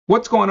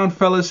What's going on,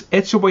 fellas?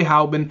 It's your boy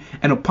Halbin,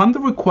 and upon the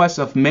request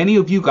of many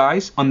of you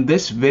guys on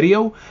this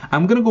video,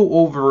 I'm gonna go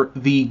over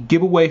the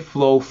giveaway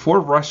flow for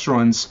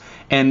restaurants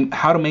and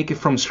how to make it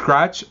from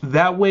scratch.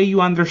 That way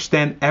you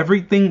understand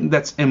everything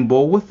that's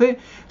involved with it,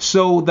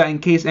 so that in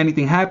case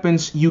anything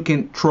happens, you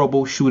can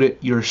troubleshoot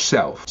it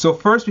yourself. So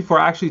first, before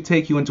I actually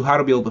take you into how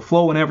to build the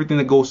flow and everything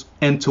that goes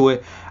into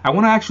it, I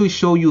want to actually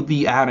show you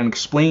the ad and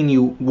explain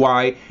you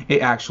why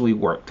it actually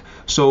worked.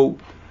 So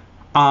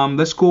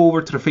let's go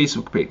over to the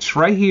Facebook page.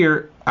 Right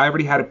here, I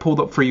already had it pulled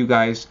up for you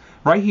guys.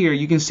 Right here,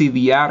 you can see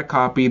the ad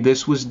copy.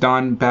 This was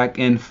done back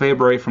in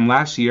February from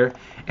last year,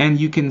 and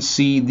you can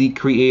see the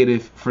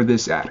creative for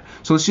this ad.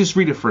 So let's just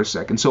read it for a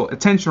second. So,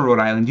 attention Rhode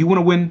Island, you want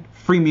to win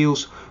free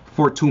meals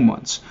for 2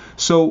 months.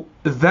 So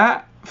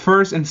that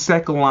first and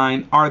second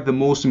line are the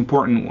most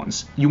important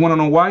ones. You want to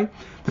know why?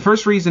 The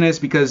first reason is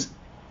because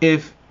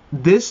if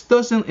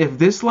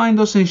this line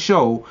doesn't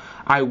show,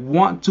 I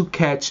want to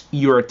catch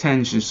your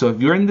attention. So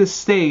if you're in this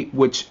state,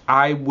 which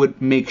I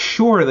would make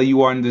sure that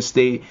you are in this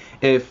state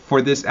if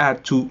for this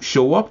ad to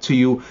show up to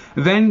you,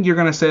 then you're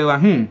gonna say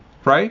like,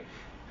 right?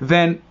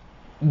 Then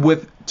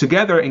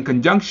together in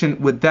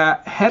conjunction with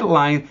that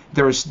headline,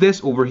 there's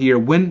this over here: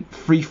 win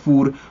free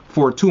food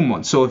for 2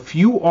 months. So if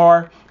you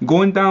are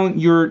going down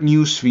your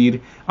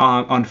newsfeed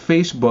on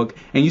Facebook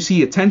and you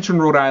see attention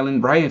Rhode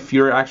Island, right? If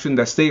you're actually in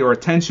that state, or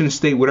attention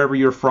state, whatever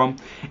you're from,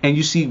 and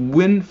you see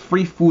win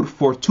free food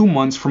for 2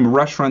 months from a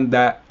restaurant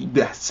that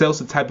sells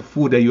the type of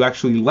food that you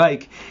actually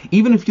like,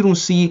 even if you don't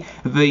see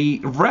the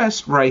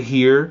rest right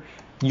here,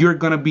 you're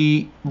gonna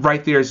be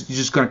right there. It's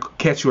just gonna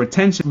catch your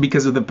attention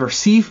because of the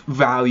perceived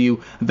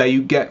value that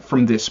you get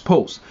from this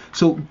post.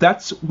 So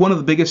that's one of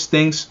the biggest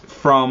things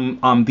from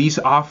these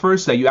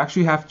offers, that you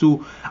actually have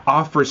to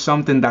offer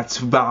something that's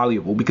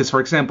valuable. Because, for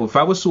example, if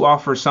I was to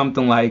offer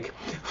something like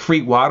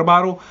free water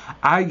bottle,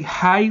 I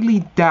highly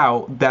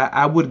doubt that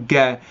I would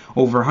get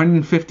over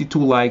 152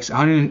 likes,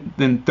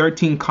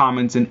 113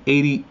 comments, and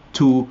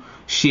 82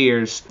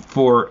 shares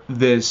for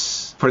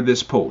this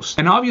post.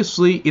 And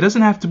obviously it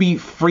doesn't have to be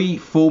free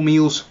full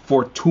meals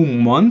for 2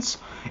 months.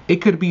 It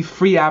could be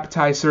free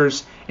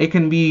appetizers, it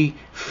can be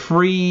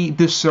free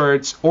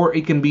desserts, or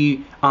it can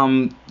be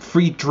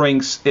free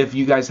drinks if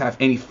you guys have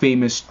any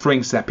famous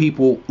drinks that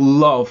people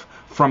love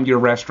from your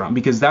restaurant.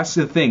 Because that's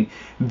the thing,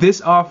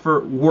 this offer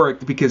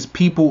worked because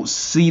people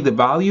see the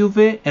value of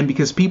it, and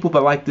because people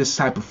that like this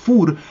type of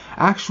food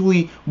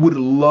actually would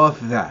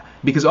love that.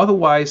 Because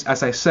otherwise,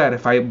 as I said,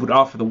 if I would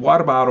offer the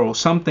water bottle or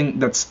something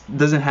that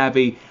doesn't have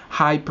a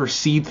high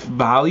perceived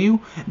value,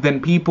 then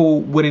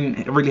people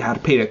wouldn't really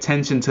have paid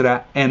attention to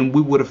that, and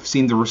we would have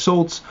seen the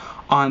results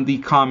on the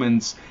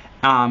comments,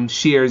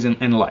 shares,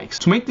 and likes.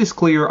 To make this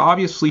clear,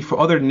 obviously for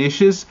other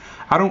niches,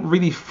 I don't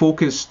really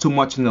focus too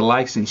much on the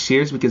likes and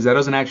shares, because that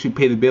doesn't actually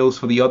pay the bills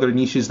for the other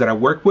niches that I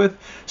work with,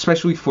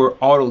 especially for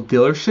auto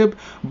dealership.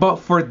 But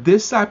for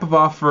this type of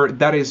offer,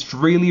 that is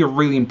really,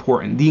 really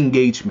important, the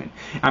engagement.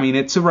 I mean,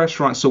 it's a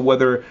restaurant, so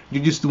whether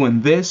you're just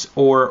doing this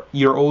or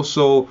you're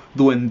also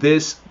doing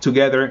this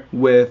together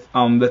with,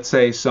 let's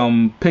say,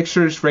 some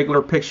pictures,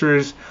 regular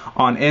pictures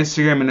on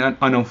Instagram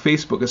and on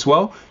Facebook as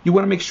well, you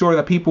want to make sure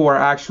that people are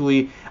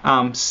actually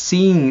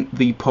seeing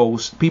the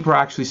post, people are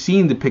actually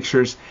seeing the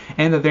pictures,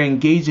 and that they're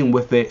engaging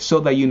with it, so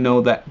that you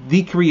know that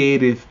the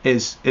creative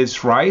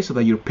is right, so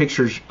that your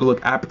pictures look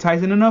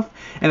appetizing enough,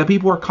 and that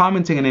people are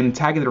commenting and then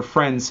tagging their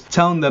friends,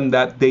 telling them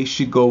that they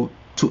should go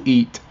to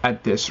eat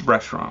at this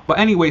restaurant. But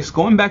anyways,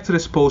 going back to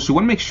this post, you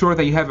want to make sure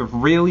that you have a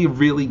really,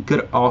 really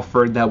good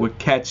offer that would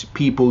catch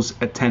people's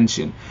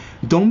attention.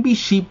 Don't be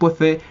cheap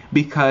with it,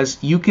 because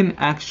you can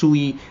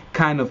actually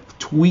kind of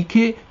tweak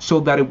it so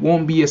that it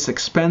won't be as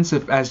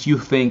expensive as you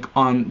think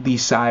on the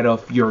side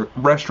of your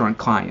restaurant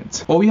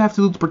clients. All you have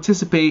to do to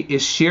participate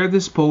is share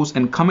this post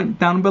and comment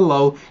down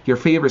below your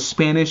favorite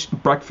Spanish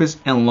breakfast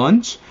and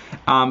lunch.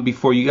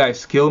 Before you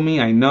guys kill me,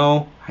 I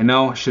know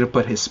I should have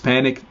put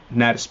Hispanic,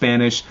 not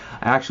Spanish.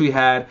 I actually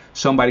had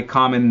somebody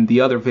comment in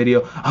the other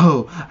video,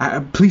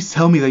 please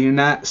tell me that you're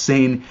not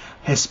saying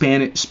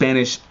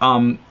Spanish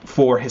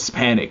for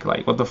Hispanic.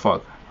 Like, what the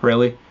fuck,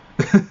 really?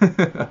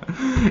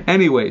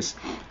 Anyways,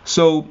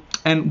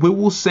 and we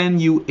will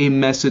send you a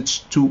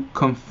message to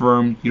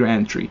confirm your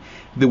entry.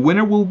 The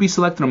winner will be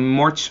selected on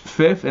March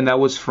 5th, and that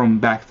was from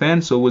back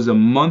then, so it was a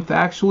month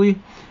actually,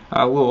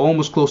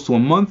 almost close to a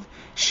month.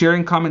 Share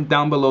and comment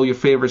down below your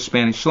favorite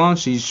Spanish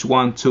lunch. You just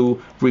want to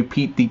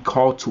repeat the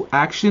call to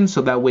action,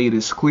 so that way it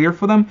is clear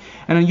for them.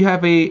 And then you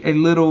have a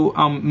little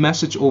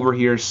message over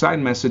here,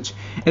 side message.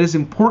 It is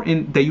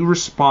important that you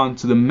respond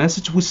to the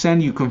message we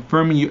send you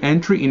confirming your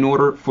entry in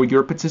order for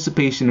your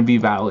participation to be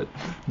valid.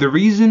 The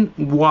reason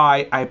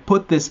why I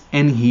put this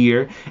in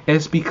here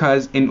is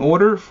because in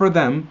order for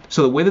them,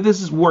 so the way that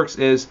this works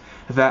is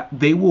that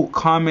they will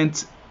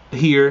comment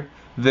here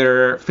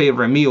their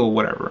favorite meal or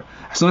whatever.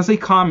 As soon as they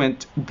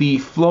comment, the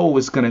flow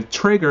is going to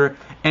trigger,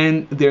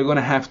 and they're going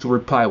to have to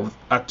reply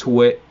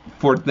to it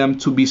for them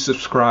to be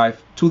subscribed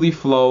to the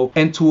flow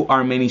and to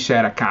our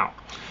ManyChat account.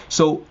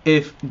 So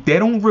if they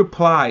don't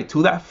reply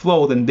to that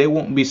flow, then they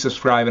won't be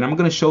subscribed. And I'm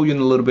going to show you in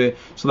a little bit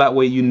so that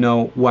way you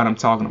know what I'm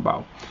talking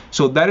about.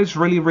 So that is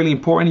really, really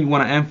important. You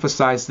want to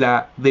emphasize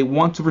that they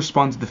want to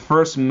respond to the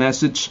first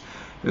message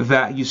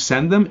that you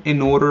send them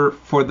in order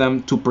for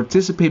them to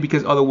participate,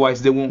 because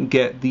otherwise they won't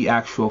get the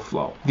actual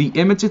flow. The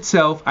image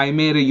itself, I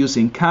made it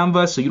using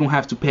Canva, so you don't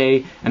have to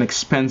pay an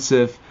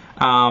expensive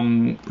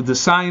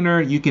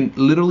designer. You can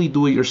literally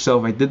do it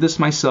yourself. I did this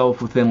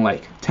myself within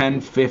like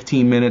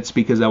 10-15 minutes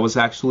because I was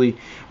actually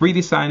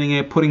redesigning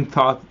it, putting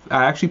thought.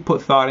 I actually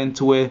put thought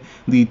into it,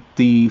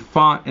 the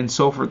font and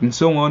so forth and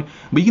so on.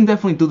 But you can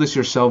definitely do this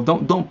yourself.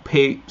 Don't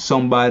pay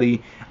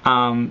somebody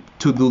to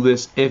do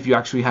this if you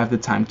actually have the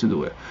time to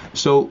do it.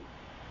 So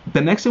the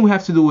next thing we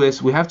have to do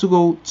is we have to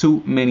go to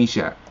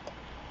ManyChat.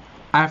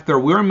 After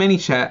we're in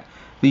ManyChat,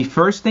 the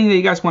first thing that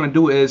you guys want to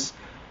do is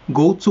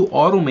go to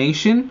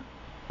automation,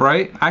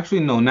 right?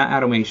 Actually, no, not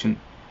automation.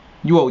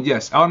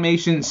 Yes,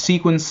 automation,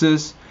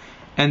 sequences,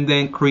 and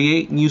then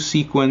create new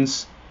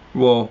sequence.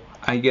 Well,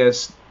 I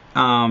guess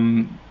I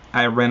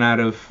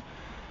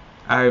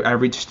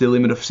reached the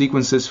limit of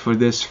sequences for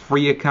this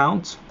free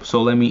account.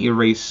 So let me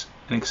erase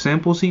an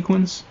example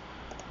sequence.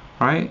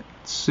 All right,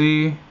 let's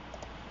see,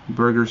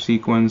 burger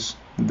sequence,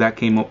 that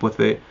came up with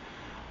it.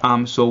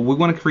 So we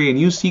want to create a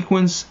new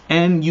sequence,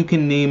 and you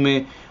can name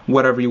it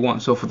whatever you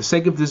want. So for the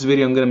sake of this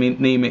video, I'm going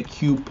to name it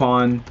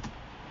coupon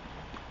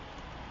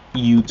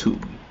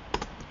YouTube.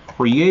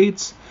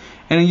 Create,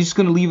 and then you're just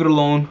going to leave it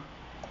alone,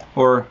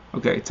 or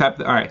okay, tap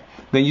the, all right,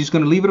 then you're just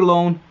going to leave it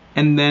alone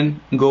and then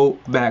go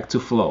back to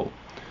flow.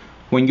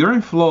 When you're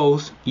in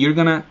flows, you're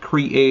going to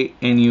create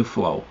a new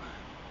flow.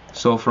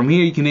 So from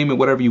here you can name it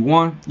whatever you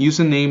want. Use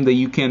a name that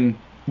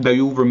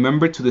you'll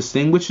remember to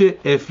distinguish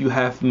it if you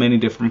have many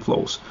different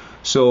flows.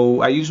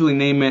 So I usually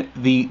name it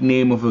the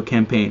name of a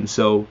campaign.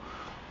 So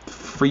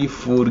free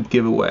food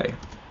giveaway.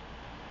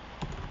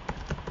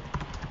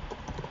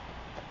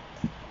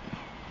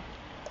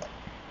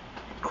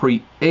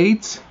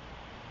 Create.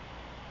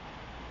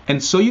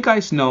 And so you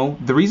guys know,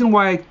 the reason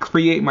why I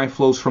create my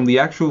flows from the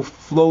actual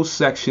flow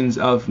sections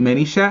of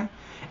ManyChat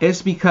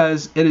is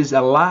because it is a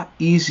lot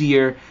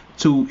easier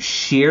to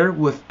share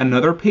with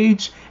another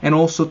page, and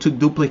also to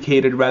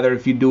duplicate it rather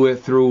if you do it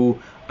through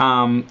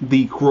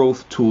the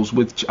growth tools,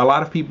 which a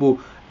lot of people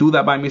do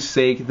that by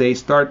mistake. They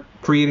start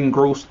creating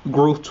growth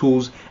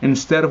tools, and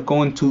instead of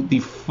going to the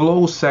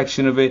flow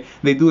section of it,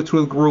 they do it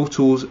through the growth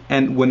tools,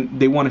 and when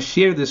they want to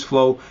share this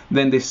flow,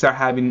 then they start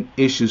having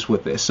issues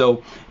with it.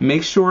 So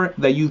make sure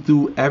that you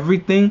do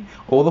everything,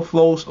 all the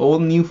flows, all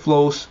the new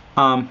flows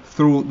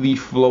through the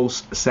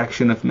flows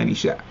section of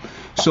ManyChat.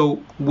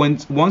 So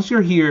once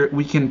you're here,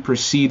 we can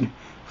proceed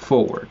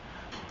forward.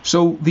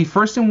 So the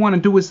first thing we want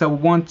to do is that we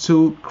want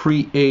to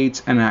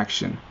create an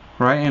action,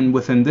 right? And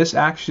within this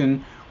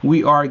action,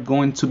 we are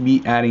going to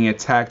be adding a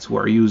tag to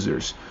our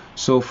users.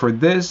 So for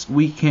this,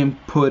 we can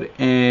put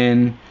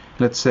in,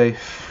 let's say,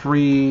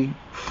 free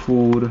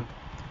food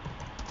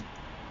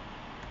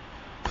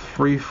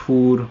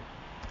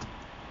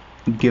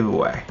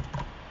giveaway,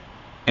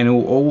 and it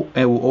will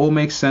all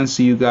make sense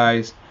to you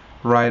guys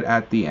right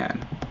at the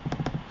end.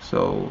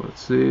 So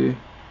let's see.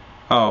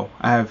 Oh,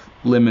 I have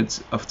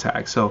limits of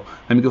tags. So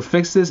let me go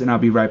fix this and I'll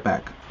be right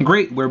back.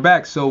 Great, we're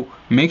back. So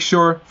make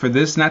sure for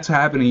this not to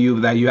happen to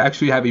you that you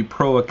actually have a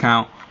pro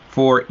account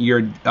for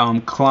your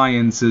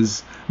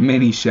clients'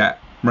 ManyChat,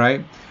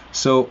 right?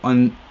 So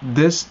on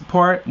this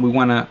part, we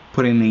want to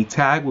put in a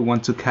tag. We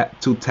want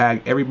to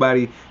tag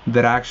everybody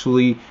that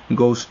actually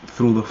goes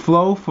through the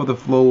flow for the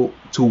flow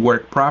to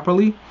work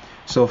properly.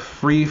 So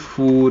free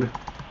food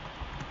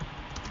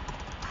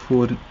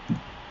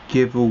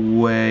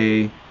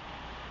giveaway,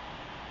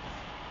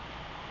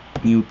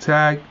 new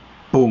tag,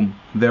 boom,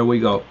 there we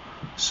go.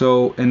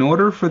 So in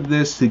order for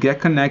this to get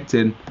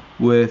connected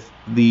with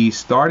the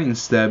starting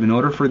step, in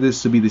order for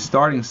this to be the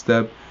starting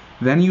step,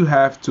 then you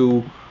have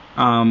to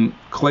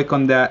click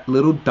on that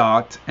little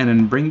dot and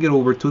then bring it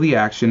over to the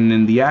action,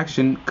 and the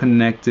action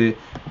connect it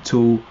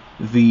to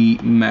the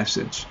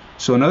message.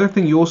 So another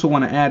thing you also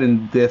want to add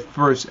in the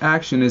first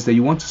action is that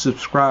you want to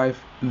subscribe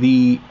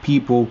the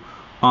people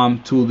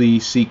to the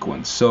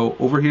sequence. So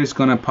over here it's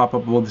going to pop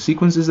up all the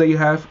sequences that you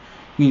have.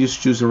 You can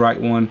just choose the right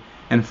one,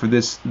 and for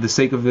the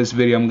sake of this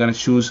video, I'm going to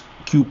choose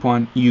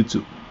coupon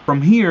YouTube.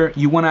 From here,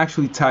 you want to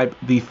actually type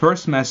the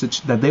first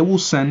message that they will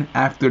send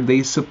after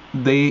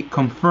they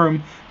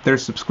confirm their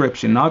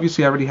subscription. Now,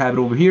 obviously I already have it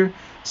over here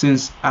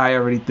since I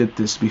already did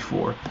this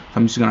before. So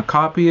I'm just going to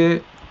copy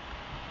it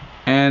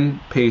and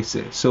paste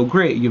it. So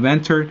great, you've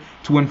entered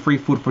to win free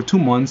food for 2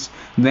 months.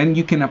 Then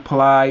you can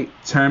apply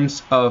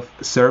terms of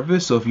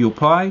service. So if you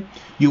apply,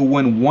 you'll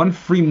win 1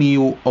 free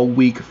meal a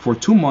week for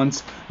 2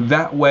 months.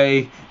 That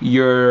way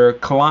your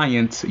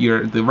client,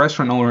 the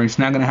restaurant owner, is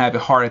not going to have a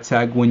heart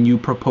attack when you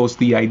propose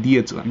the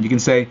idea to them. You can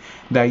say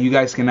that you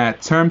guys can add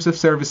terms of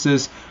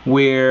services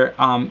where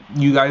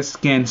you guys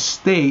can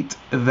state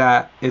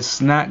that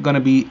it's not going to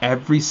be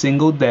every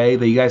single day,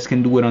 that you guys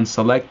can do it on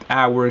select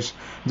hours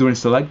during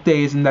select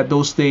days, and that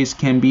those days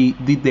can be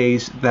the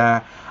days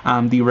that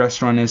the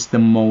restaurant is the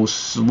most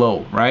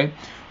slow, right?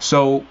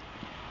 So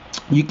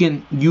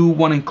you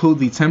want to include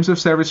the terms of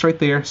service right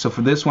there. So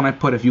for this one, I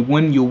put, if you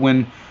win, you'll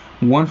win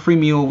 1 free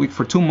meal a week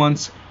for 2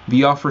 months.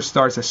 The offer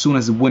starts as soon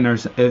as the winner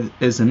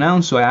is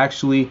announced. So I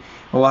actually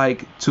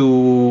like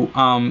to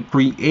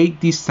create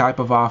these type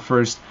of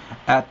offers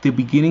at the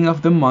beginning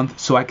of the month,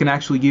 so I can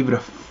actually give it a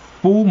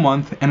full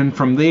month, and then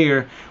from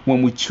there,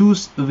 when we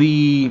choose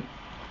the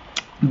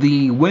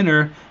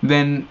winner,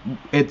 then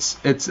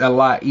it's a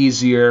lot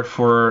easier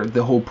for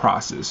the whole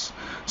process.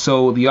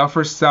 So the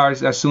offer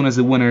starts as soon as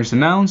the winner is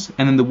announced,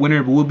 and then the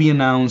winner will be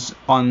announced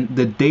on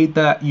the date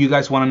that you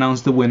guys want to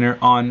announce the winner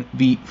on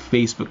the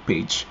Facebook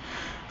page.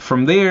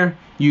 From there,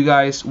 you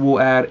guys will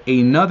add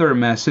another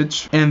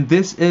message, and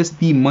this is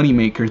the money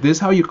maker. This is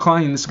how your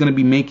client is going to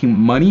be making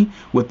money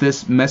with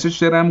this message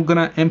that I'm going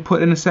to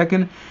input in a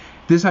second.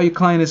 This is how your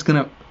client is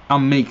going to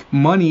make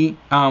money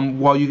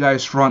while you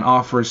guys run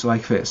offers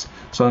like this.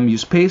 So I'm going to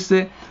just paste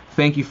it.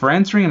 Thank you for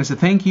entering, and as a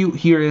thank you,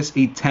 here is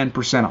a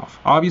 10% off.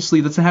 Obviously,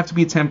 it doesn't have to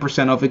be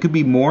 10% off. It could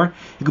be more,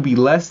 it could be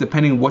less,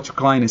 depending on what your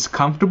client is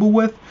comfortable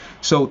with.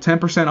 So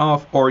 10%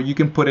 off, or you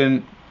can put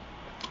in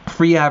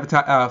free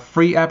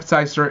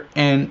appetizer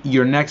in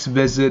your next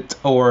visit,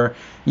 or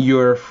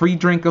your free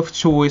drink of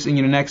choice in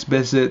your next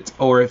visit,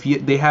 or if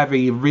they have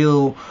a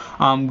real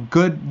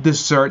good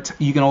dessert,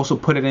 you can also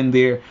put it in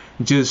there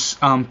just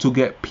to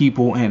get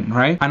people in,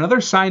 right?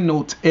 Another side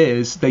note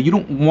is that you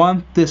don't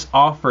want this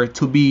offer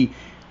to be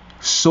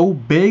so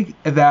big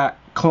that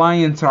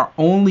clients are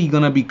only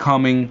gonna be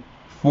coming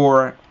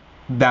for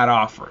that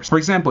offer. For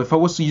example, if I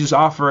was to just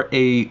offer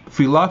a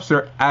free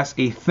lobster as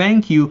a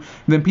thank you,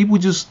 then people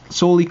just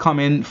solely come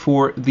in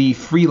for the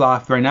free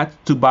lobster and not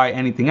to buy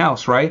anything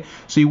else, right?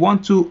 So you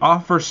want to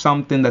offer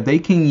something that they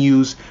can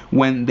use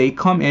when they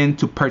come in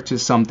to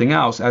purchase something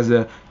else, as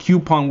a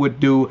coupon would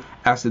do,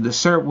 as a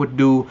dessert would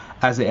do,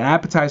 as an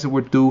appetizer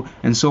would do,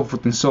 and so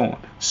forth and so on.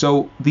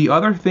 So the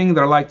other thing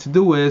that I like to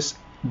do is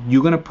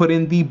you're gonna put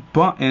in the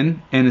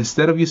button, and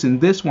instead of using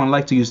this one, I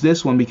like to use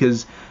this one,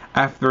 because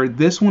after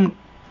this one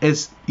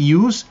is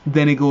used,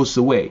 then it goes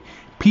away.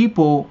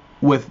 People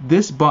with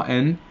this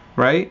button,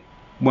 right,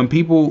 when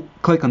people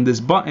click on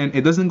this button,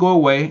 it doesn't go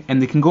away, and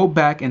they can go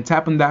back and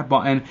tap on that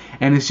button,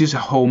 and it's just a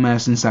whole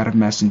mess inside of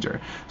Messenger.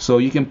 So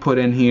you can put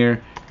in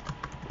here,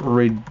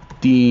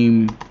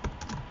 redeem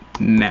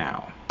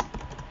now.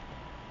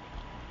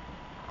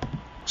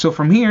 So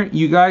from here,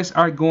 you guys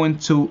are going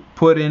to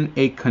put in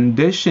a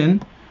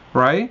condition,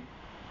 right?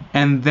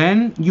 And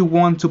then you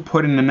want to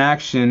put in an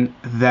action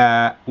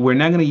that we're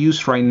not going to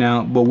use right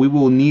now, but we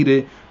will need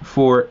it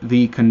for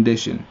the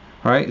condition,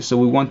 right? So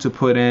we want to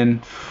put in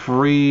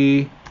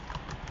free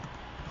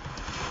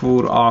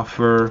food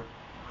offer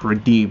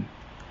redeem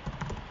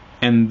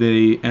and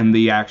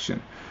the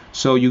action.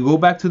 So you go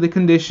back to the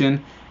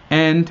condition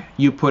and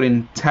you put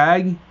in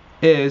tag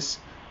is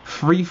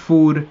free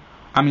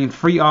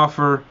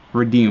offer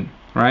redeem,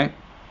 right?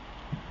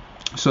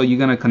 So you're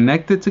going to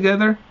connect it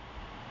together.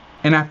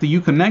 And after you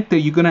connect it,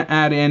 you're going to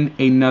add in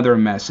another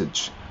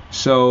message.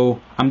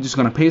 So I'm just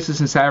going to paste this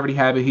since I already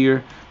have it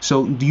here.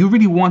 So do you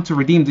really want to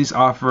redeem this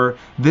offer?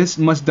 This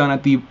must be done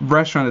at the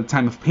restaurant at the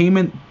time of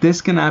payment.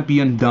 This cannot be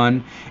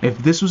undone. If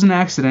this was an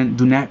accident,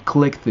 do not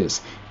click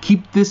this.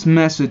 Keep this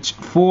message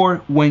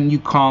for when you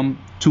come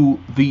to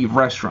the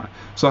restaurant.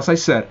 So as I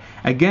said,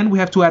 again, we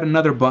have to add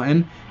another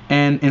button.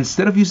 And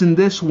instead of using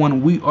this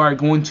one, we are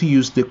going to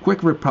use the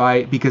quick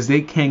reply, because they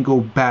can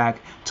go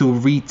back to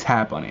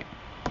re-tap on it.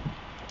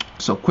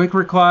 So quick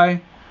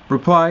reply,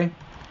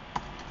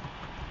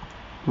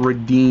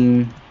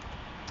 redeem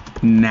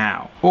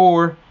now,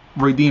 or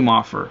redeem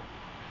offer.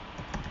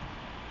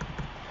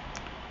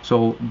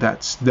 So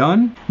that's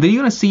done. Then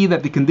you're gonna see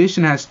that the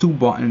condition has 2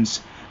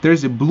 buttons.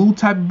 There's a blue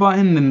type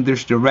button and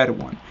there's the red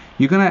one.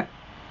 You're gonna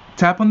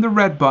tap on the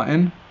red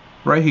button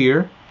right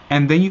here,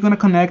 and then you're gonna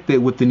connect it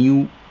with the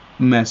new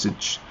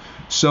message.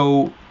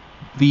 So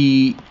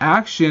the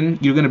action,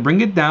 you're going to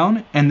bring it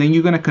down, and then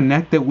you're going to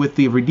connect it with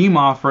the redeem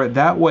offer.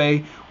 That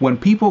way, when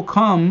people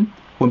come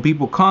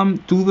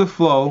through the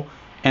flow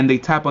and they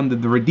tap on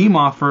the redeem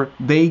offer,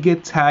 they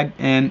get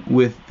tagged in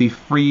with the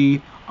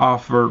free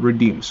offer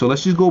redeem. So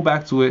let's just go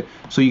back to it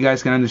so you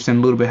guys can understand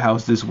a little bit how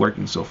is this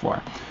working so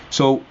far.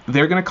 So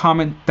they're going to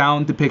comment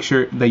down the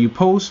picture that you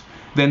post.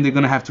 Then they're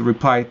going to have to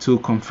reply to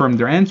confirm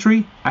their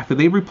entry. After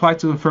they reply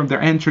to confirm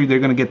their entry, they're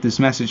going to get this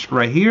message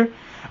right here.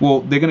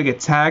 Well, they're going to get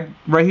tagged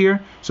right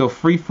here. So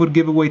free food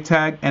giveaway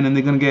tag, and then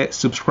they're going to get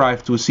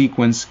subscribed to a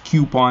sequence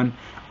coupon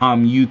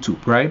on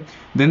YouTube, right?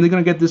 Then they're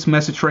going to get this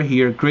message right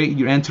here. Great,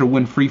 you enter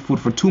win free food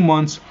for 2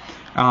 months,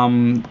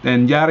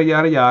 and yada,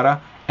 yada,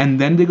 yada. And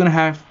then they're going to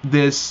have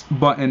this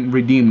button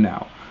redeem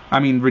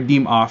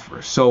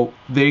offer. So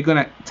they're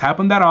going to tap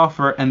on that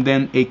offer, and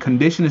then a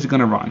condition is going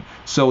to run.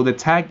 So the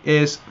tag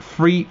is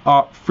free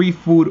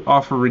food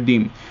offer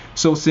redeem.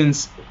 So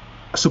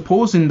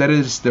supposing that it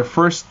is their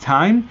first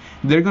time,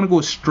 they're going to go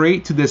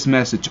straight to this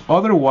message.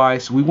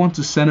 Otherwise, we want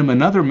to send them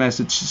another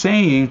message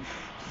saying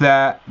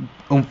that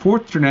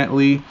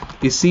unfortunately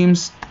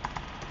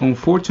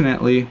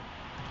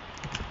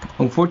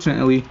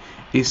unfortunately,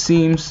 it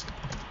seems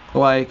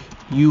like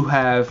you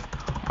have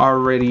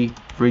already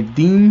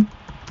redeemed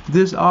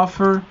this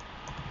offer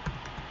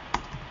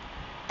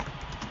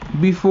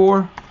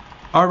before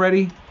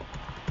already,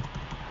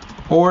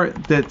 or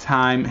the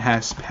time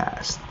has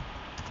passed.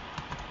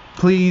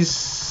 Please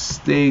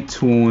stay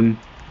tuned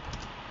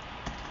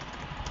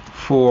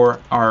for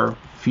our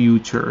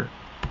future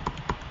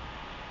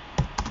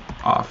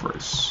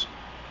offers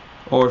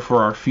or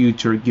for our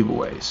future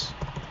giveaways.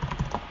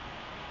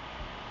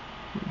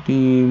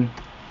 Redeem.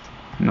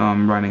 No,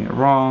 I'm writing it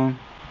wrong.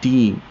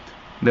 Redeemed.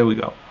 There we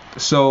go.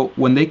 So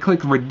when they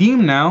click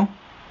redeem now,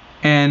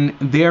 and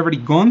they already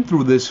gone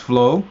through this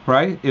flow,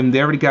 right? And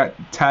they already got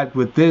tagged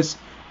with this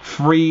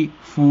free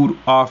food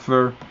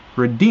offer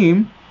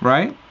redeem,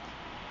 right?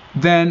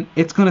 Then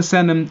it's gonna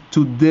send them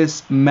to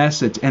this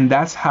message, and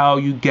that's how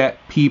you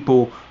get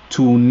people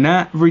to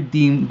not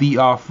redeem the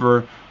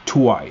offer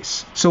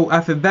twice. So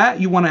after that,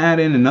 you want to add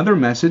in another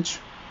message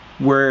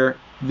where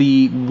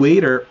the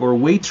waiter or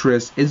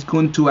waitress is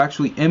going to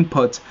actually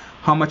input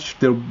how much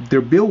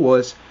their bill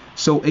was,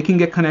 so it can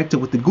get connected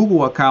with the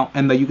Google account,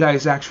 and that you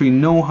guys actually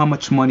know how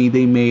much money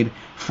they made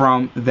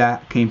from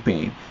that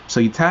campaign. So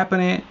you tap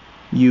on it,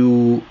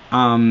 you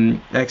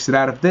exit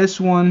out of this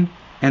one,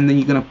 and then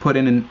you're gonna put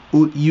in an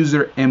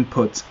user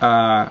input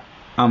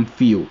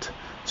field.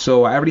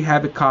 So I already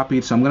have it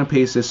copied, so I'm gonna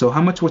paste it. So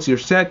how much was your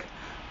check?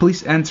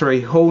 Please enter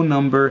a whole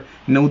number,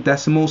 no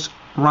decimals,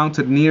 round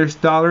to the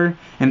nearest dollar,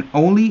 and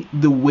only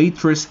the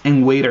waitress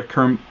and waiter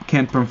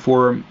can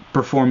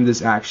perform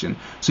this action.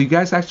 So you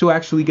guys have to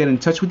actually get in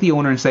touch with the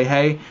owner and say,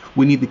 hey,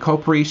 we need the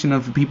cooperation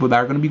of the people that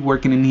are going to be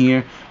working in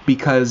here,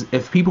 because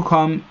if people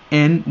come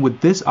in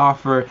with this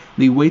offer,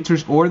 the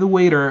waitress or the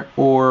waiter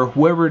or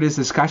whoever it is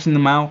that's cashing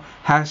them out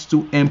has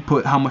to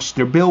input how much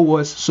their bill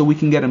was, so we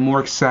can get a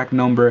more exact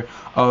number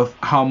of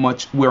how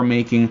much we're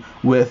making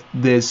with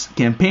this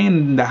campaign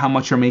and how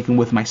much you're making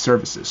with my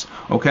services.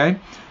 Okay,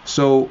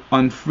 so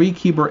on free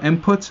keyboard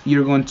inputs,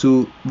 you're going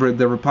to,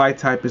 the reply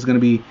type is going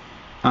to be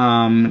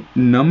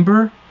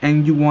number,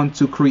 and you want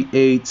to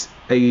create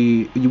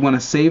you want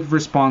to save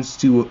response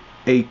to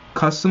a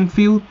custom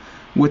field,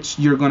 which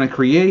you're going to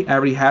create. I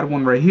already had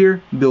one right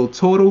here, bill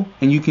total,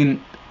 and you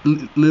can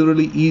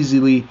literally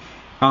easily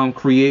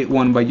create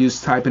one by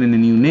just typing in a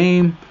new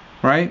name,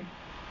 right?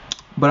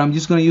 But I'm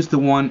just going to use the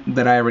one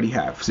that I already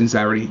have, since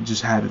I already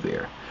just have it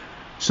there.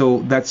 So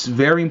that's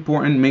very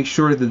important. Make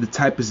sure that the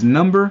type is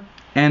number,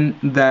 and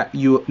that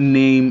you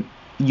name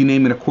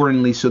it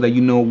accordingly, so that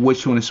you know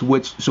which one is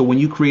which, so when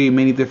you create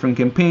many different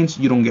campaigns,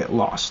 you don't get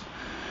lost.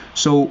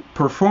 So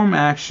perform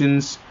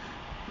actions,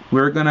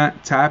 we're gonna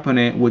tap on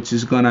it, which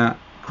is gonna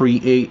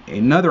create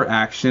another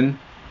action,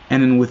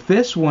 and then with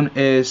this one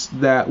is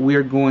that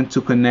we're going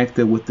to connect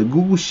it with the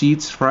Google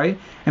Sheets, right?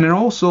 And then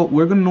also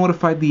we're going to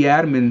notify the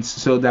admins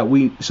so that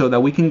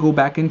we can go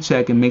back and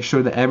check and make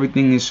sure that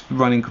everything is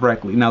running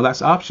correctly. Now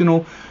that's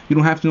optional. You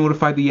don't have to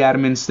notify the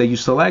admins that you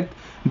select,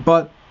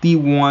 but the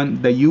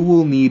one that you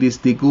will need is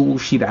the Google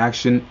Sheet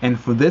action. And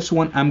for this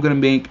one, I'm going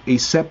to make a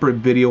separate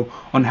video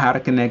on how to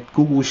connect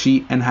Google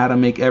Sheet and how to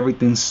make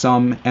everything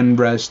sum and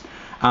rest,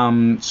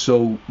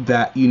 so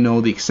that you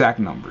know the exact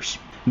numbers.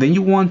 Then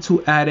you want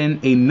to add in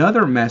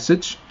another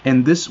message,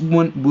 and this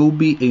one will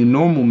be a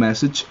normal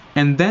message.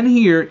 And then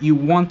here you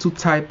want to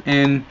type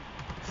in,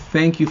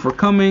 thank you for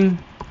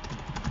coming,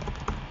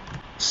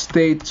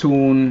 stay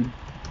tuned,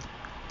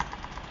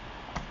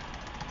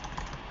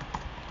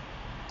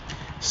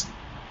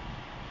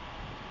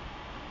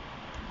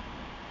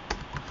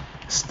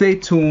 stay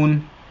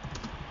tuned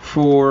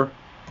for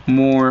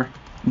more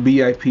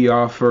VIP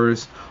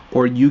offers,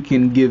 or you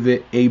can give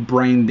it a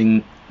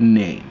branding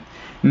name.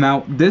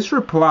 Now this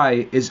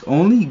reply is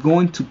only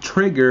going to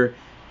trigger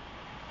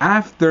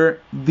after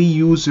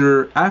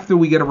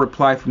we get a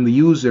reply from the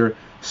user.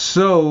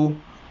 So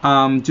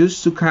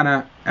just to kind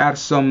of add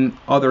some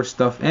other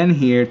stuff in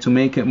here to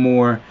make it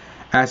more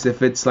as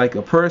if it's like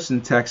a person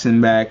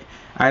texting back,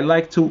 I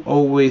like to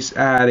always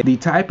add the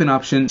typing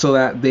option so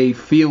that they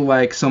feel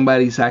like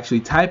somebody's actually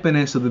typing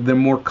it, so that they're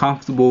more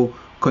comfortable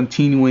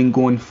continuing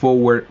going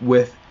forward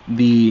with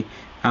the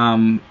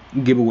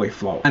giveaway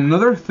flow.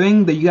 Another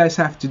thing that you guys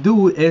have to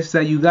do is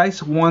that you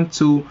guys want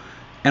to,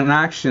 in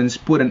actions,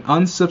 put an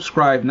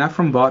unsubscribe, not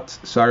from bots,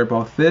 sorry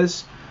about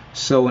this.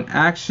 So an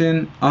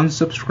action,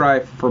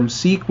 unsubscribe from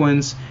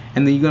sequence,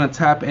 and then you're gonna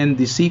tap in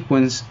the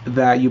sequence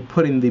that you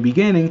put in the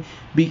beginning,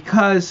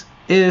 because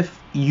if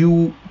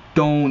you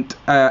don't,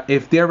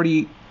 if they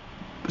already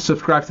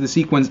subscribe to the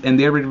sequence and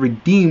they already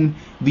redeem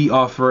the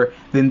offer,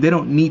 then they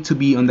don't need to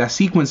be on that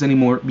sequence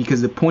anymore,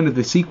 because the point of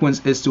the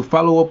sequence is to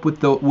follow up with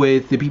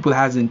the people that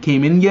hasn't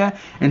came in yet,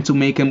 and to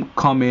make them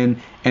come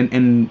in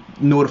and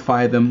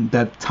notify them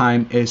that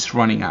time is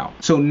running out.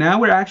 So now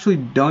we're actually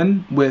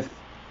done with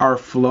our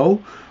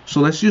flow.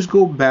 So let's just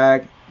go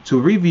back to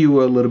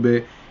review a little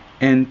bit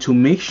and to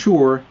make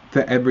sure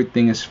that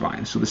everything is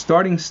fine. So the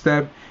starting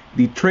step,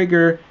 the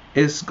trigger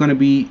is going to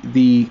be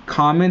the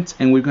comment,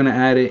 and we're going to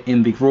add it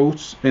in the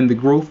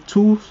growth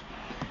tools.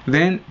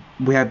 Then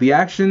we have the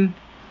action,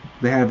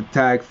 they have a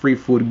tag free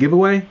food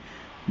giveaway.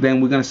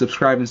 Then we're going to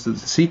subscribe into the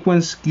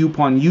sequence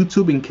coupon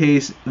YouTube in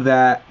case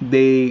that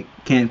they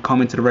can't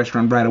come into the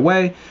restaurant right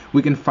away.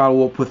 We can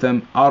follow up with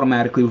them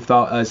automatically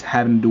without us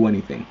having to do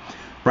anything.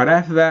 Right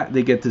after that,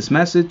 they get this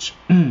message.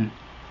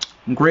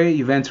 Great,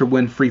 you've entered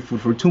win free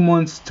food for 2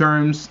 months.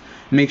 Terms,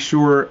 make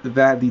sure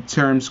that the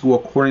terms go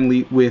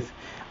accordingly with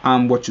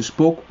what you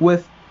spoke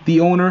with the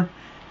owner.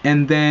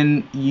 And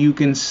then you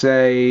can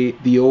say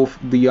the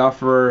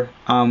offer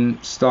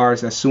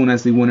starts as soon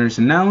as the winner is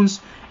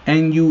announced,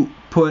 and you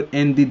put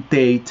in the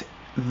date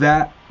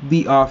that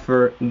the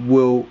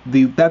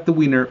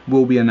winner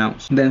will be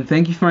announced. Then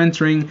thank you for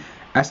entering.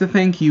 As a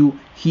thank you,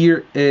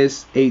 here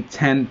is a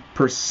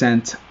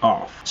 10%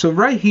 off. So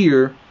right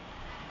here,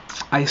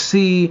 I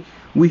see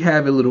we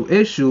have a little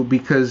issue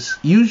because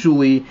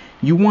usually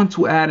you want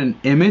to add an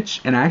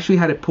image, and I actually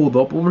had it pulled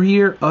up over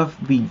here of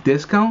the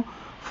discount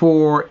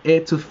for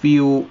it to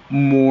feel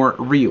more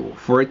real,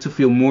 for it to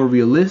feel more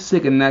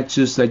realistic, and not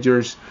just that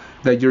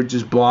you're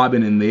just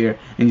blobbing in there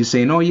and you're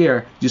saying, oh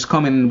yeah, just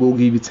come in and we'll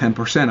give you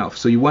 10% off.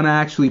 So you want to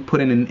actually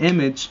put in an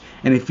image,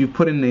 and if you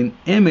put in an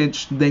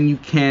image, then you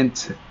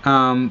can't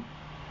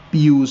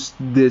use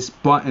this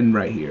button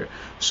right here.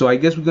 So I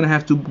guess we're gonna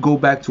have to go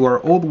back to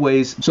our old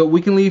ways. So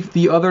we can leave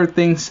the other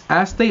things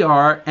as they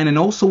are, and then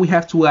also we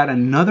have to add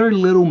another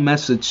little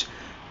message,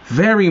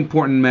 very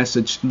important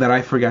message that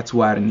I forgot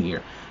to add in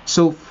here.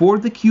 So for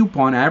the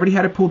coupon, I already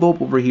had it pulled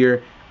up over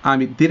here.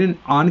 It didn't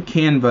on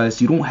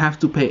canvas. You don't have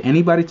to pay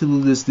anybody to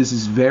do this. This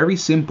is very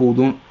simple.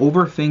 Don't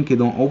overthink it.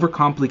 Don't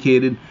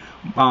overcomplicate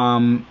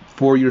it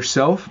for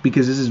yourself,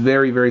 because this is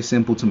very, very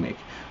simple to make.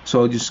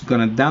 So I'm just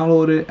gonna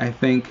download it, I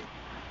think.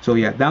 So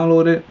yeah,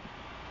 download it.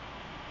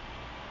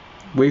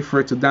 Wait for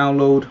it to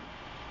download.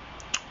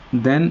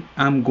 Then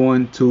I'm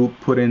going to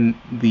put in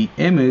the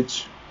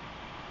image.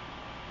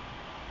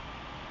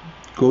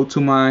 Go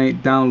to my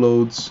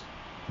downloads.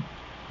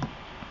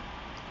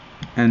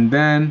 And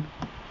then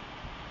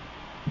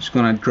just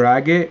gonna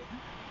drag it,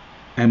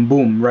 and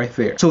boom, right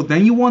there. So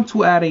then you want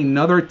to add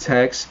another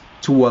text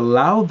to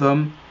allow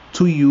them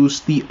to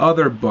use the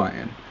other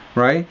button,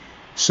 right?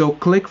 So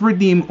click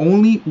redeem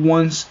only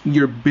once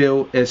your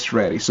bill is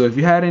ready. So if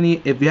you have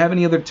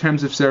any other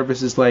terms of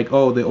services, like,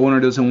 oh, the owner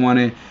doesn't want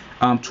it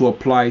to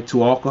apply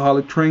to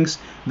alcoholic drinks,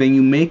 then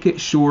you make it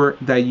sure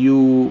that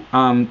you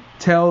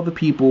tell the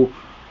people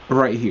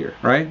right here,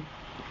 right?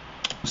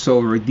 So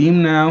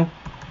redeem now.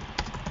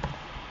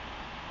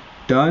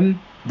 Done.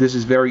 This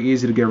is very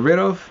easy to get rid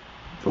of.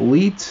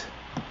 Delete.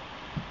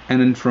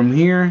 And then from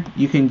here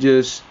you can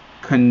just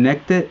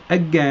connect it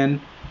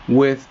again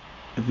with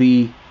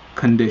the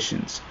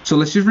conditions. So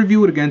let's just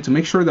review it again to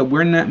make sure that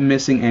we're not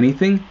missing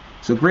anything.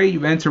 So great,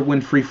 you've entered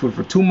win free food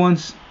for 2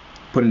 months.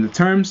 Put in the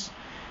terms.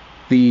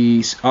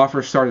 The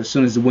offer starts as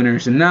soon as the winner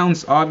is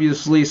announced,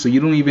 obviously, so you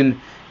don't even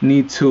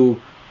need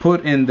to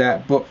put in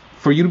that. But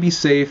for you to be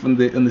safe, on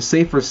the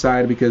safer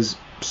side, because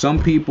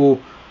some people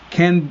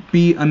can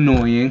be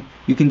annoying,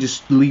 you can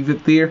just leave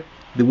it there.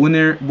 The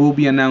winner will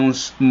be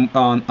announced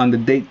on the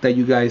date that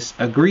you guys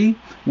agree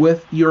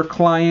with your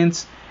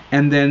clients.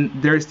 And then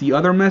there's the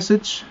other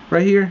message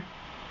right here.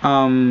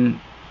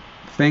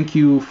 Thank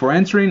you for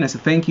entering. As a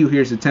thank you,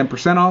 here's the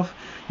 10% off.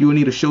 You will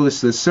need to show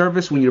this to the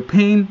service when you're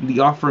paying.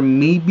 The offer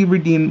may be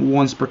redeemed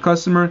once per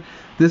customer.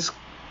 This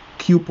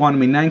coupon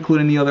may not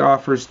include any other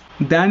offers.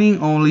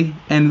 Dining only,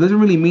 and it doesn't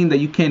really mean that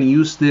you can't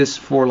use this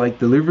for like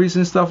deliveries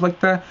and stuff like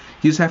that.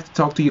 You just have to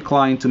talk to your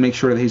client to make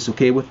sure that he's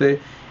okay with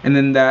it. And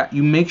then that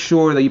you make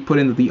sure that you put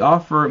in that the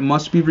offer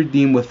must be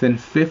redeemed within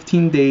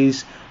 15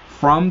 days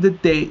from the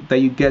date that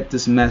you get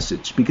this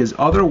message, because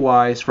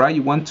otherwise, right,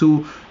 you want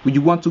to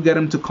get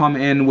them to come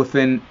in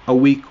within a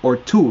week or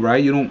two,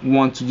 right? You don't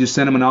want to just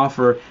send them an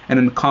offer and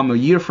then come a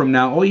year from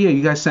now, oh yeah,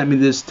 you guys sent me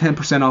this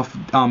 10%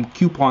 off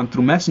coupon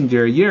through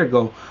Messenger a year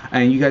ago,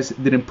 and you guys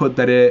didn't put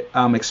that it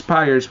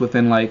expires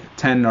within like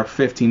 10 or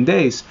 15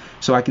 days,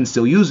 so I can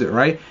still use it,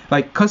 right?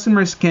 Like,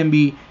 customers can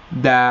be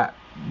that,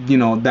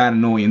 that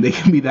annoying. They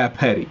can be that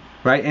petty.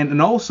 Right,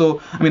 and also,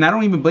 I mean, I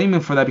don't even blame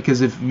them for that, because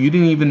if you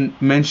didn't even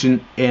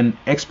mention an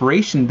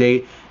expiration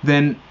date,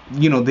 then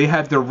they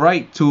have the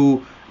right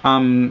to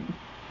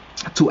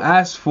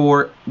ask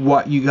for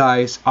what you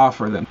guys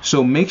offer them.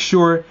 So make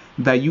sure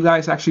that you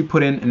guys actually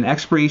put in an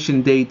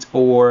expiration date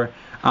or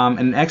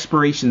an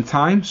expiration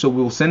time. So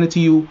we'll send it to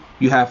you.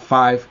 You have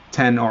 5,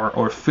 10,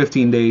 or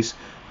 15 days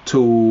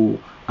to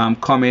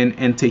come in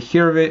and take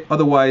care of it.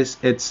 Otherwise,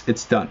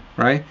 it's done,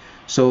 right?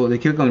 So they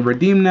click on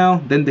redeem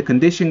now, then the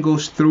condition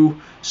goes through.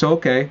 So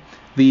okay,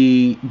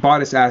 the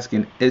bot is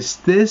asking, is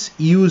this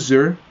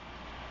user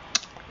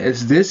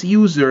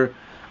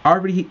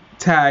already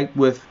tagged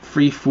with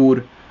free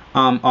food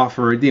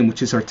offer redeem,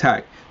 which is our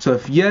tag? So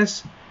if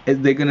yes,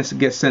 they're gonna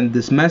get sent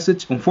this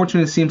message.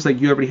 Unfortunately, it seems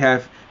like you already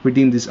have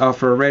redeemed this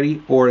offer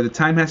already, or the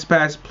time has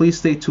passed. Please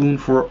stay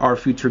tuned for our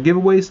future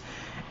giveaways.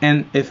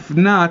 And if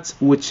not,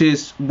 which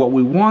is what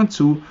we want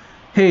to,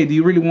 hey, do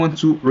you really want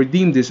to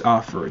redeem this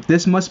offer?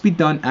 This must be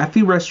done at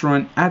the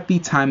restaurant at the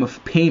time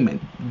of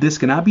payment. This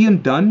cannot be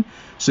undone,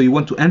 so you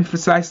want to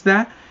emphasize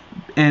that.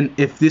 And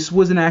if this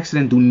was an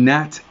accident, do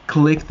not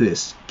click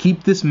this.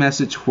 Keep this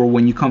message for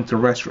when you come to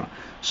the restaurant.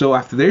 So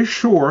after they're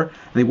sure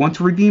they want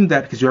to redeem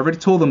that, because you already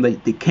told them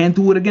that they can't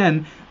do it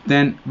again,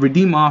 then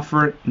redeem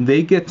offer,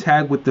 they get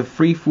tagged with the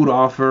free food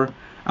offer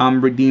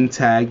redeem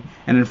tag,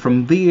 and then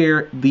from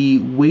there the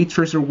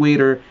waitress or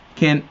waiter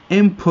can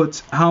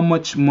input how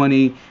much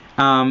money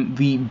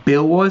the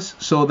bill was,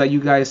 so that you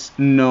guys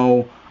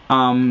know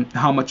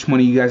how much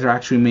money you guys are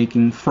actually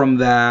making from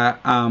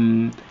that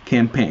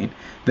campaign.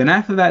 Then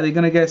after that, they're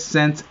gonna get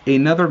sent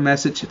another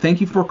message: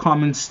 thank you for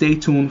coming, stay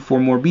tuned for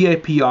more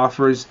VIP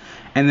offers.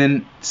 And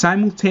then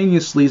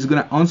simultaneously is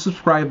gonna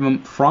unsubscribe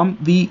them from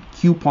the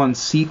coupon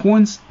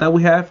sequence that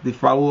we have, the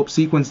follow-up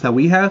sequence that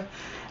we have.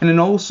 And then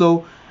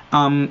also,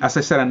 as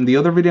I said in the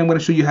other video, I'm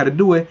gonna show you how to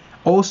do it.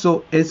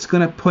 Also, it's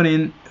gonna put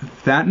in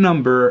that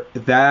number,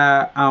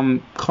 that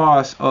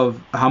cost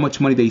of how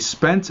much money they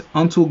spent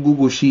onto a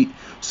Google Sheet,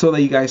 so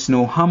that you guys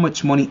know how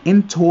much money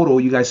in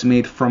total you guys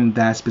made from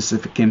that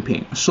specific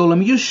campaign. So let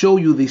me just show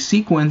you the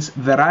sequence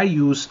that I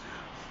use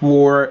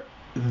for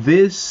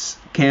this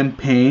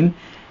campaign.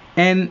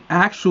 And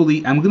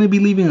actually, I'm going to be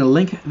leaving a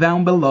link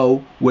down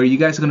below where you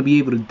guys are going to be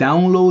able to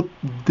download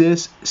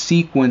this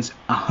sequence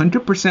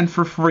 100%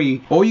 for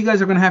free. All you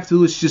guys are going to have to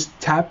do is just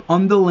tap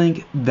on the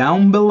link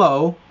down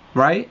below,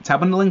 right?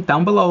 Tap on the link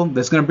down below.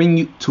 That's going to bring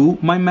you to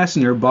my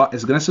messenger bot.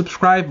 It's going to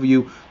subscribe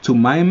you to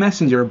my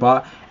messenger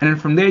bot. And then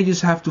from there, you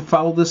just have to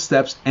follow the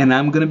steps, and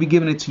I'm going to be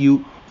giving it to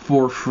you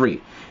for free.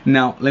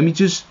 Now, let me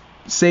just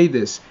say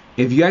this.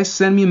 If you guys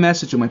send me a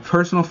message on my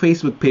personal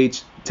Facebook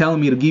page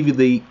telling me to give you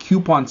the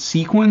coupon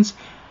sequence,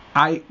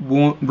 I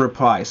won't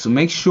reply. So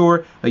make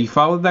sure that you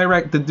follow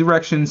the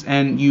directions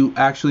and you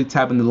actually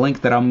tap on the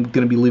link that I'm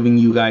going to be leaving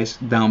you guys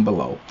down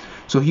below.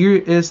 So here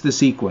is the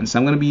sequence.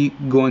 I'm going to be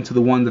going to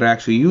the one that I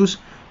actually use.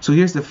 So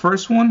here's the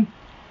first one.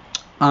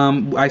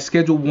 I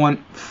scheduled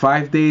one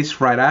 5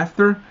 days right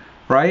after,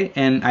 right?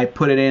 And I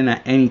put it in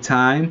at any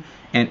time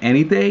and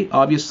any day.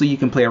 Obviously, you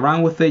can play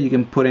around with it. You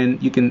can put in,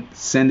 you can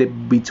send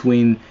it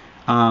between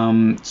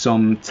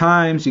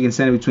sometimes you can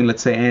send it between,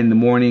 let's say, in the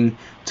morning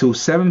to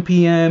 7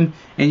 p.m.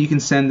 and you can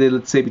send it,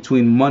 let's say,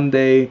 between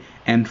Monday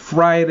and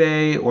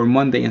Friday or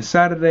Monday and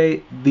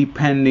Saturday,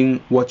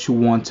 depending what you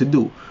want to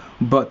do.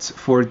 But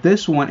for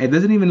this one, it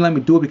doesn't even let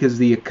me do it because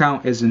the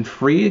account isn't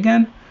free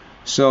again.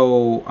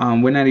 So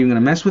we're not even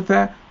gonna mess with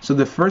that. So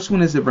the first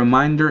one is a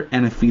reminder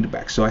and a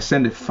feedback. So I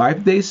send it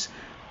 5 days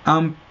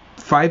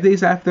 5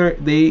 days after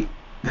they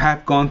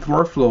have gone through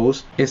our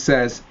flows. It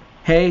says,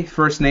 hey,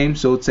 first name.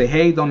 So it'd say,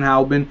 hey, Don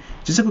Halbin,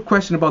 just a quick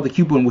question about the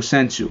coupon we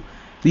sent you.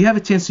 Do you have a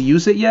chance to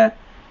use it yet?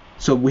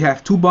 So we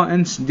have two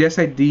buttons. Yes,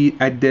 I did,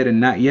 and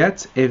not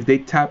yet. If they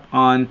tap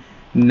on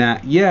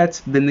not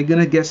yet, then they're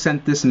gonna get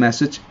sent this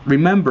message.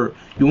 Remember,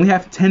 you only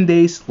have 10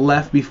 days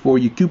left before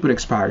your coupon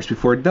expires.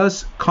 Before it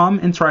does, come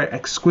and try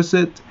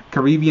exquisite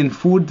Caribbean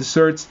food,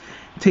 desserts,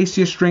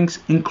 tastiest drinks,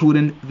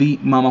 including the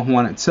Mama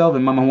Juana itself.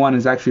 And Mama Juana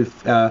is actually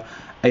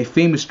a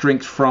famous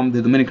drink from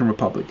the Dominican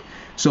Republic.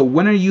 So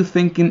when are you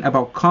thinking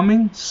about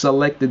coming?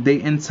 Select the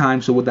date and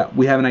time so that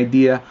we have an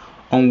idea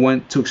on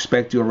when to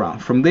expect you around.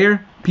 From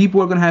there,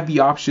 people are going to have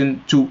the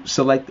option to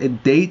select a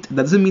date.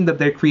 That doesn't mean that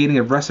they're creating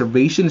a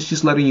reservation. It's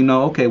just letting you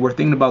know, okay, we're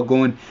thinking about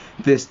going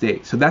this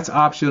day. So that's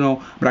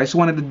optional, but I just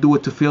wanted to do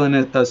it to fill in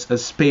a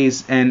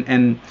space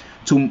and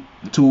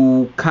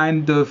to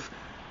kind of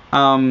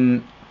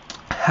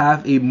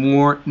have a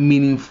more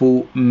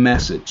meaningful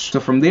message. So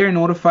from there, it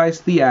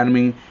notifies the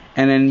admin,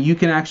 and then you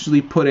can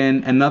actually put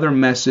in another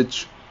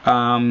message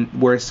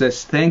where it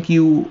says thank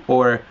you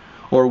or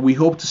we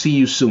hope to see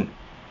you soon.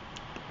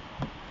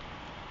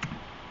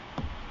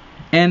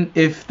 And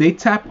if they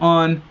tap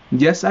on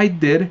yes, I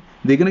did,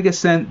 they're gonna get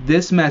sent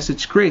this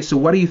message. Great, so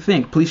what do you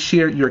think? Please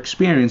share your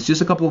experience.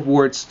 Just a couple of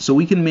words so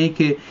we can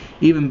make it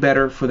even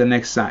better for the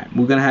next time.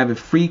 We're gonna have a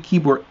free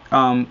keyboard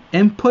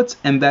input,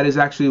 and that is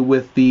actually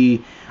with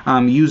the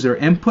user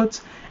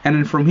input. And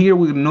then from here,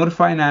 we're going to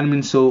notify an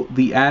admin so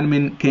the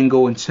admin can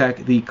go and check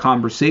the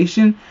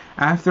conversation.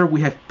 After we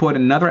have put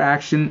another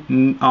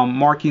action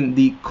marking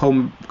the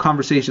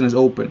conversation as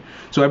open.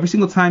 So every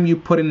single time you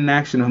put in an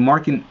action of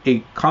marking a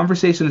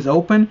conversation as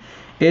open,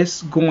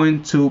 it's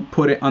going to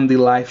put it on the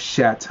live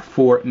chat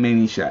for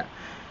ManyChat.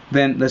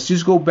 Then let's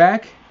just go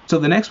back. So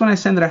the next one I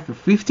send it after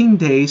 15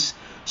 days.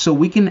 So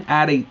we can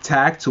add a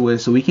tag to it,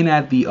 so we can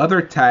add the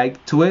other tag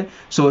to it,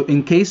 so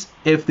in case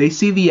if they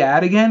see the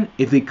ad again,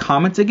 if they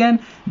comment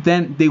again,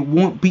 then they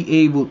won't be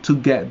able to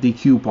get the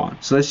coupon.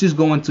 So let's just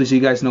go into so you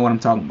guys know what I'm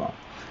talking about.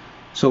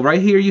 So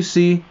right here you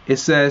see it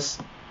says,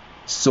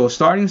 so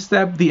starting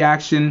step, the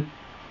action,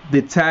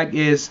 the tag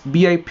is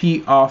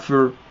VIP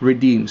offer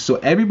redeemed. So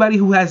everybody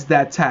who has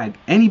that tag,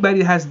 anybody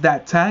that has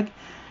that tag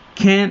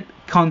can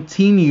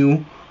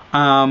continue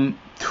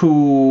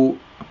to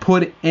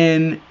put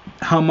in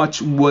how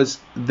much was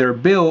their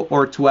bill,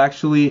 or to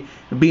actually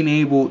being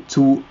able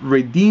to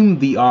redeem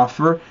the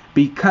offer,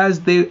 because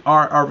they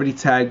are already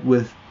tagged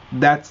with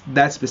that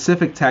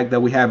specific tag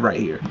that we have right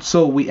here.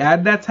 So we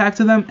add that tag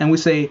to them and we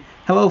say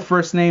hello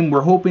first name,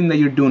 we're hoping that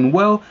you're doing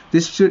well.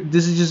 This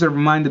is just a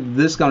reminder that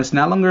the discount is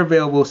no longer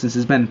available since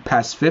it's been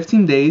past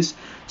 15 days.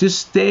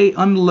 Just stay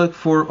on the look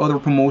for other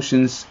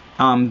promotions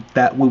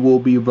that we will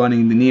be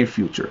running in the near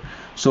future.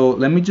 So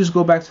let me just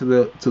go back to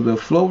the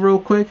flow real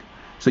quick.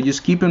 So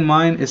just keep in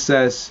mind, it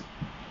says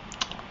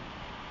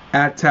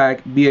add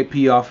tag,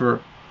 VIP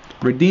offer,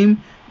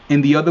 redeem,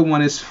 and the other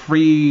one is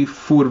free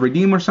food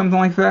redeem or something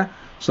like that.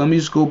 So let me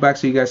just go back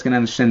so you guys can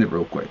understand it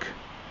real quick.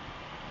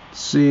 Let's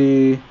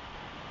see,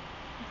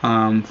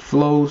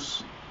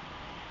 flows,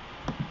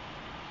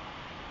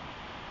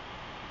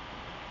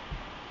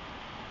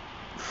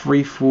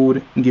 free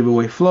food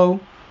giveaway flow.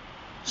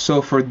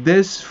 So for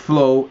this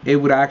flow, it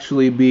would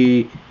actually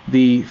be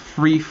the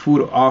free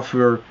food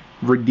offer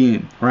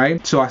redeem,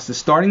 right? So as the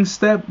starting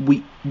step,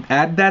 we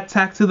add that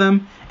tag to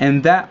them,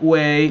 and that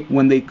way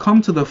when they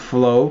come to the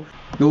flow,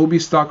 they will be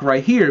stuck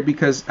right here,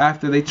 because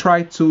after they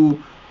try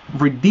to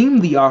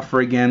redeem the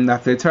offer again,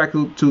 after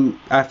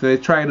they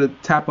try to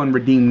tap on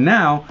redeem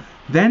now,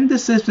 then the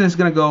system is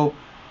gonna go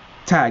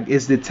tag,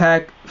 is the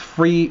tag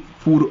free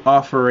food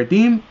offer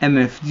redeem? And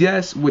if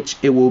yes, which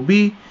it will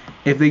be,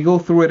 if they go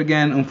through it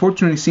again,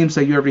 unfortunately it seems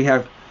like you already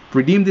have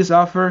redeemed this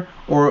offer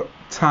or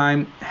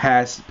time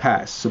has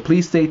passed. So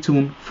please stay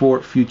tuned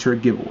for future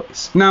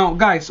giveaways. Now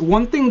guys,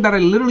 one thing that I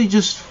literally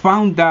just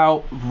found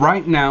out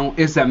right now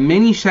is that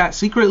ManyChat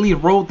secretly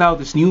rolled out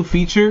this new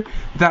feature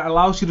that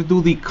allows you to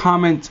do the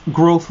comment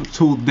growth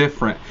tool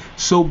different.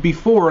 So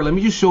before, let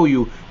me just show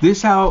you, this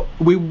is how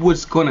we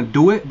was gonna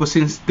do it, but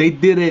since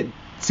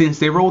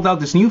they rolled out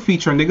this new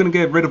feature and they're gonna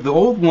get rid of the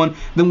old one,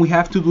 then we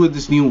have to do it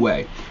this new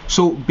way.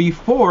 So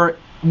before,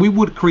 we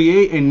would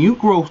create a new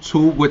growth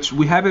tool, which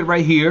we have it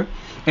right here,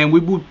 and we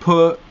would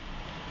put,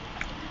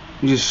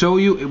 just show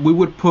you, we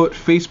would put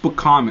Facebook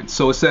comments.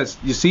 So it says,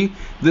 you see,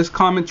 this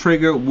comment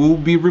trigger will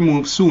be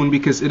removed soon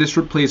because it is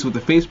replaced with the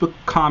Facebook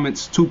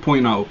comments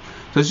 2.0. So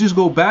let's just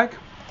go back.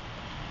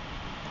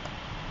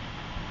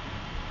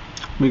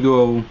 We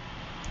go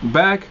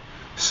back.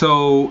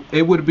 So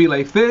it would be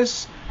like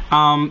this.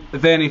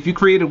 Then if you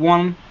created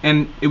one,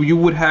 and you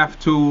would have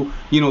to,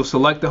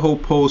 select the whole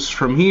post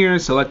from here,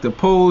 select the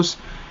post,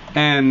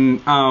 and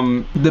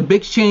the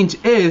big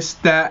change is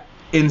that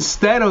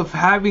instead of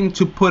having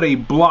to put a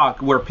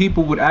block where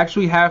people would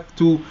actually have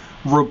to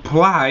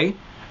reply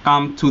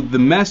to the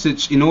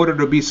message in order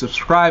to be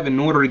subscribed, in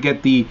order to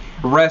get the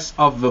rest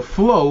of the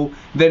flow,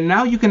 then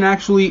now you can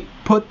actually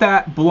put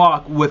that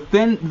block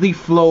within the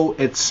flow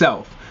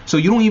itself. So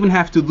you don't even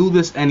have to do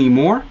this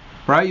anymore.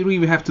 Right? You don't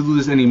even have to do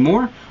this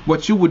anymore.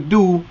 What you would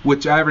do,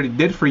 which I already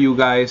did for you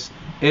guys,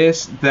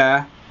 is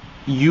that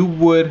you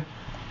would,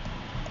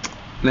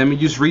 let me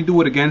just redo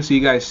it again so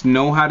you guys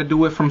know how to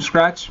do it from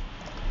scratch.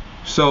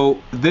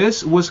 So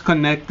this was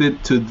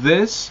connected to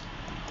this,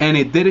 and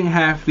it didn't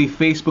have the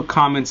Facebook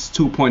comments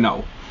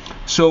 2.0.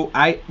 So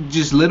I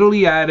just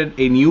literally added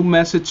a new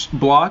message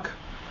block.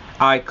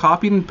 I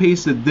copied and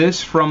pasted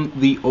this from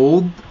the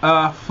old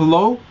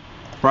flow,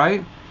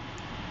 right?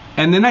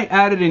 And then I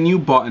added a new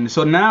button.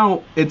 So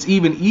now it's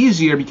even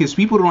easier because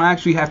people don't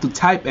actually have to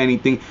type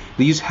anything.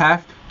 They just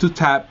have to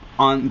tap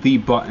on the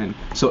button.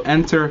 So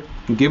enter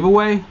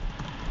giveaway.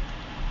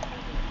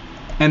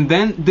 And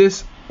then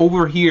this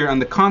over here on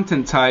the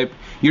content type,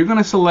 you're going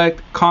to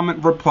select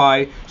comment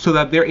reply so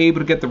that they're able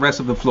to get the rest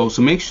of the flow.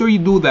 So make sure you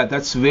do that.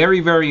 That's very,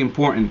 very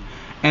important.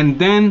 And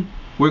then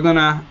we're going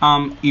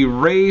to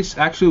erase.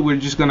 Actually, we're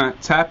just going to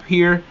tap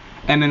here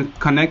and then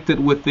connect it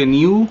with the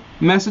new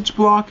message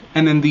block,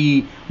 and then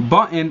the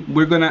button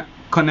we're gonna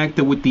connect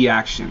it with the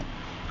action.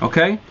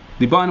 Okay,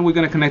 the button we're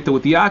gonna connect it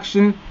with the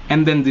action,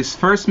 and then this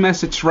first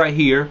message right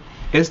here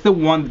is the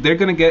one they're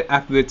gonna get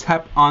after they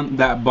tap on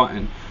that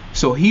button.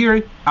 So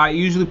here I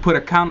usually put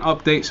account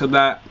update so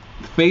that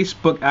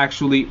Facebook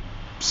actually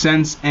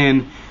sends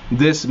in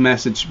this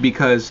message,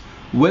 because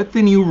with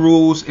the new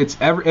rules,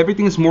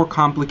 everything is more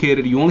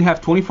complicated. You only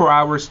have 24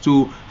 hours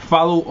to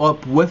follow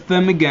up with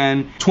them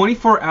again,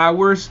 24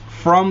 hours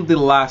from the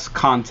last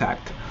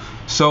contact.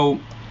 So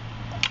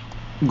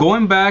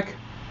going back,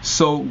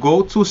 so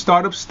go to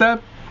startup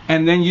step,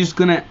 and then you're just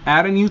gonna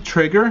add a new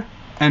trigger,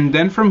 and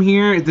then from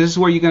here, this is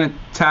where you're gonna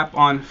tap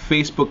on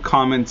Facebook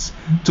comments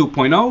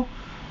 2.0.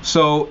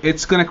 So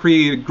it's gonna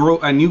create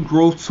a new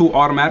growth tool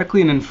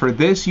automatically, and then for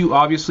this you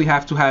obviously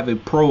have to have a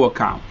pro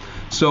account.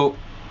 So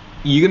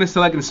you're gonna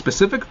select a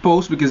specific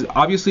post, because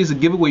obviously it's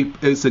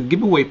a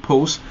giveaway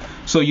post.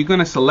 So you're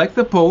gonna select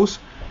the post.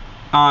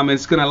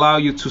 It's gonna allow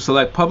you to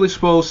select publish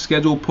post,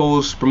 schedule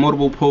post,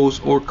 promotable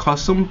post, or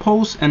custom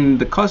post. And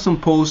the custom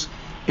post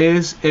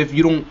is if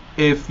you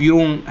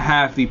don't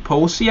have the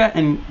post yet,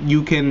 and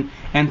you can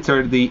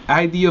enter the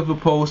ID of the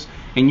post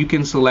and you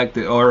can select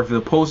it. Or if the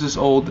post is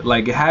old,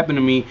 like it happened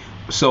to me,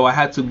 so I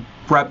had to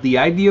grab the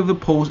ID of the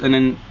post and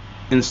then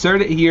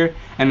insert it here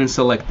and then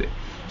select it.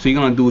 So you're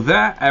gonna do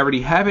that. I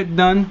already have it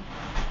done.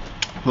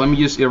 Let me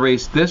just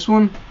erase this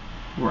one.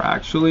 Or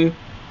actually,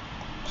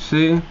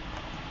 see,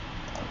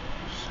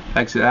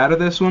 exit out of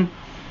this one.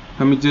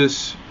 Let me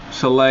just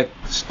select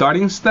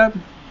starting step,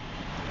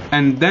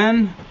 and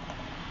then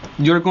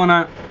you're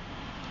gonna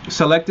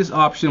select this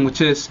option,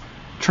 which is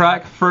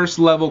track first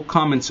level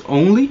comments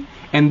only,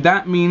 and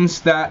that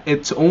means that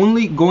it's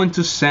only going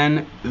to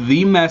send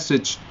the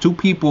message to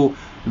people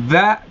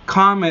that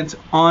comment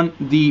on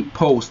the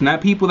post,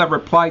 not people that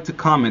reply to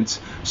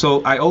comments.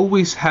 So I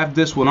always have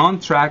this one on,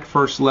 track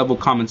first level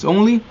comments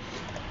only.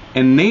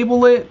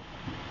 Enable it.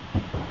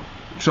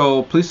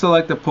 So please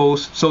select the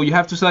post. So you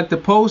have to select the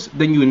post,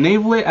 then you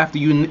enable it. After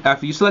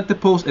you select the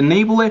post,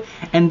 enable it,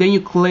 and then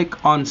you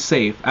click on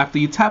save. After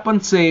you tap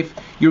on save,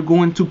 you're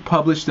going to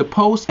publish the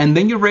post, and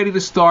then you're ready to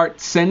start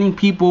sending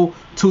people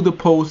to the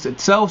post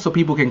itself so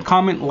people can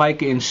comment,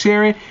 like it, and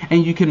share it,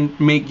 and you can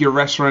make your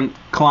restaurant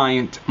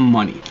client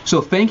money. So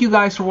thank you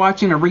guys for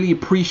watching. I really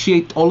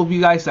appreciate all of you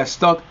guys that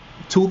stuck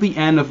to the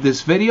end of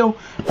this video.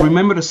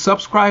 Remember to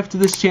subscribe to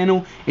this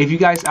channel if you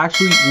guys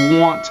actually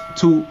want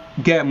to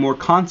get more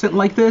content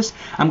like this.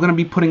 I'm going to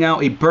be putting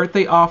out a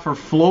birthday offer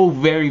flow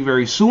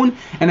very soon,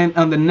 and then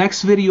on the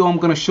next video I'm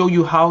going to show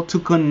you how to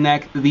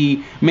connect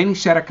the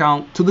ManyChat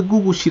account to the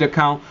Google Sheet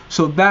account,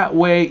 so that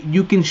way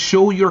you can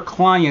show your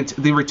client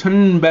the return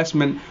on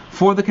investment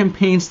for the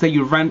campaigns that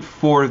you run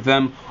for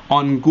them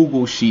on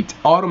Google Sheet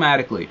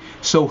automatically.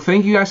 So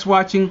thank you guys for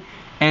watching,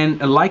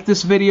 and like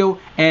this video,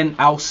 and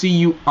I'll see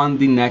you on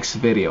the next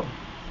video.